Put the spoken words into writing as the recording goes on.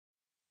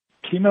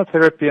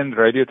chemotherapy and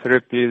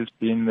radiotherapy has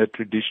been the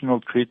traditional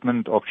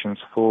treatment options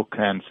for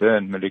cancer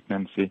and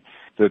malignancy.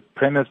 The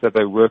premise that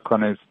they work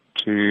on is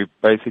to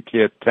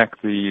basically attack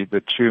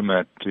the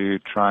tumor to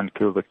try and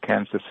kill the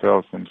cancer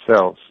cells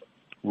themselves.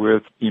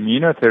 With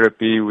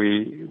immunotherapy,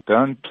 we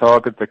don't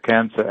target the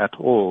cancer at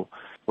all.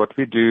 What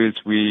we do is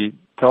we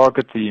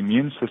target the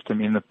immune system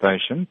in the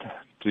patient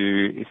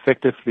to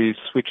effectively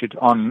switch it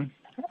on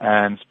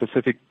and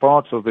specific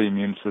parts of the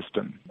immune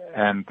system.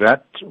 And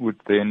that would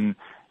then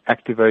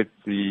activate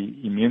the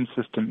immune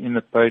system in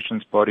the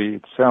patient's body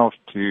itself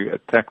to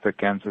attack the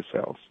cancer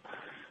cells.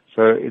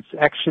 So it's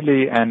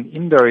actually an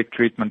indirect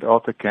treatment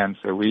of the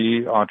cancer.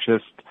 We are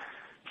just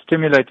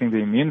stimulating the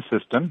immune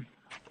system.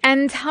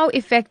 And how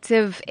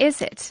effective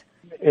is it?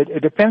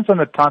 It depends on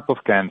the type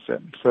of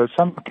cancer. So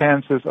some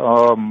cancers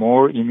are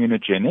more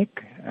immunogenic.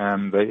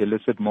 They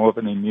elicit more of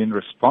an immune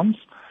response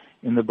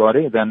in the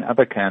body than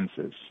other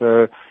cancers.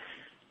 So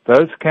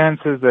those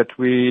cancers that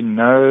we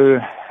know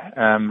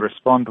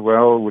respond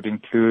well would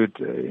include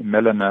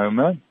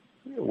melanoma,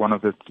 one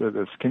of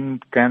the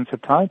skin cancer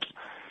types,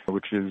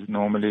 which is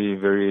normally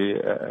very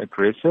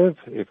aggressive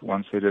if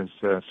once it is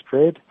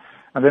spread.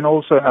 And then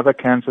also other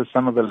cancers,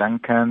 some of the lung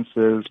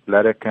cancers,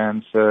 bladder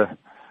cancer,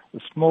 a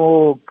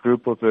small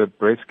group of the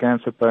breast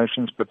cancer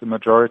patients, but the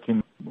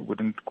majority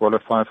wouldn't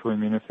qualify for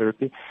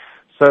immunotherapy.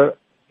 So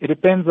it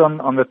depends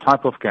on the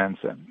type of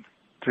cancer.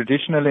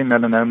 Traditionally,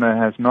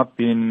 melanoma has not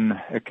been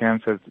a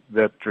cancer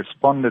that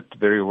responded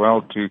very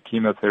well to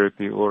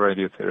chemotherapy or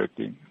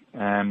radiotherapy.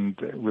 And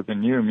with the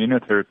new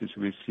immunotherapies,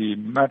 we see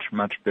much,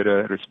 much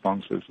better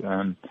responses.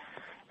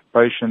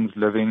 Patients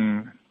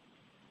living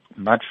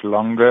much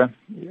longer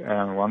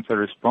once they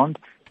respond.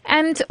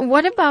 And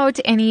what about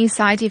any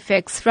side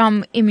effects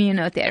from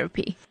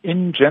immunotherapy?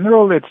 In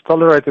general, it's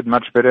tolerated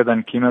much better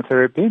than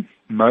chemotherapy.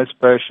 Most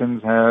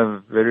patients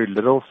have very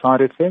little side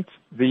effects.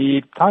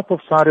 The type of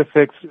side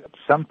effects,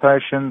 some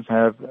patients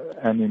have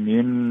an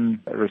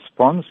immune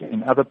response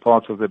in other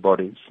parts of their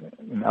bodies.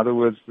 In other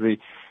words, the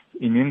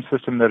immune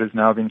system that has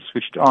now been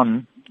switched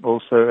on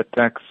also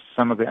attacks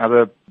some of the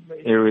other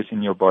areas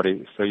in your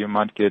body. So you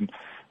might get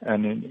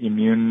an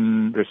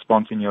immune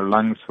response in your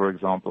lungs, for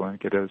example, and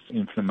get an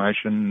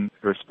inflammation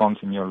response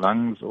in your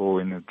lungs or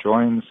in your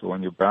joints or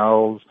in your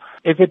bowels.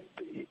 If it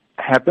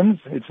happens,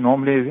 it's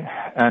normally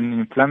an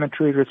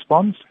inflammatory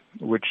response,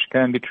 which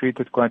can be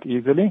treated quite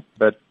easily,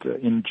 but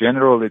in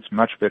general, it's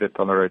much better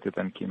tolerated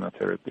than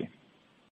chemotherapy.